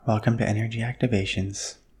Welcome to Energy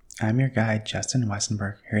Activations. I'm your guide, Justin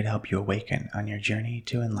Westenberg, here to help you awaken on your journey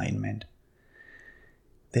to enlightenment.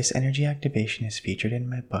 This energy activation is featured in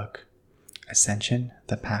my book, Ascension,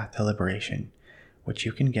 The Path to Liberation, which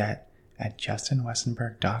you can get at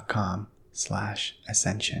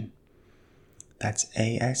justinwestenberg.com/ascension. That's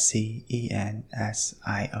ASCENSION.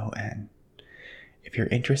 If you're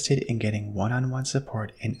interested in getting one-on-one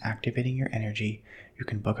support in activating your energy, you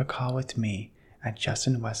can book a call with me at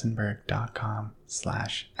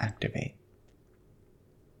justinwestenberg.com/activate.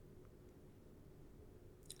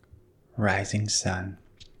 Rising Sun.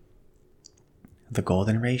 The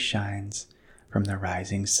golden ray shines from the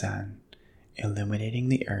rising sun, illuminating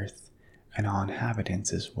the earth and all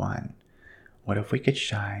inhabitants as one. What if we could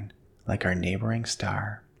shine like our neighboring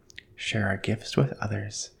star, share our gifts with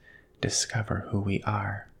others, discover who we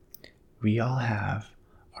are? We all have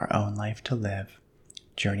our own life to live,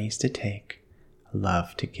 journeys to take,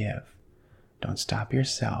 love to give. Don't stop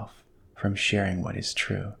yourself from sharing what is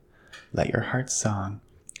true. Let your heart's song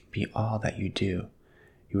be all that you do.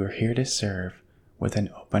 You are here to serve with an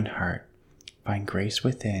open heart. Find grace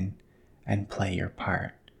within and play your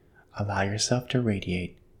part. Allow yourself to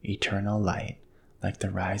radiate eternal light like the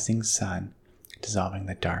rising sun, dissolving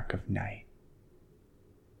the dark of night.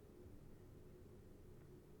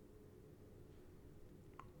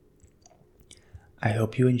 I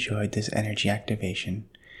hope you enjoyed this energy activation.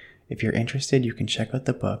 If you're interested, you can check out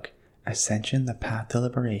the book, Ascension, The Path to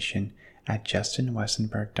Liberation, at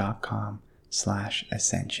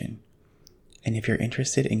justinwestenberg.com/ascension. And if you're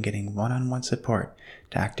interested in getting one-on-one support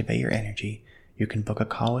to activate your energy, you can book a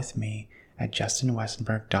call with me at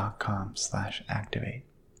justinwestenberg.com/activate.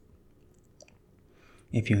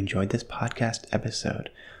 If you enjoyed this podcast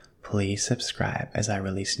episode, please subscribe as I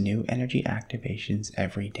release new energy activations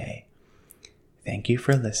every day. Thank you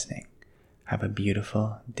for listening. Have a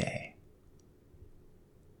beautiful day.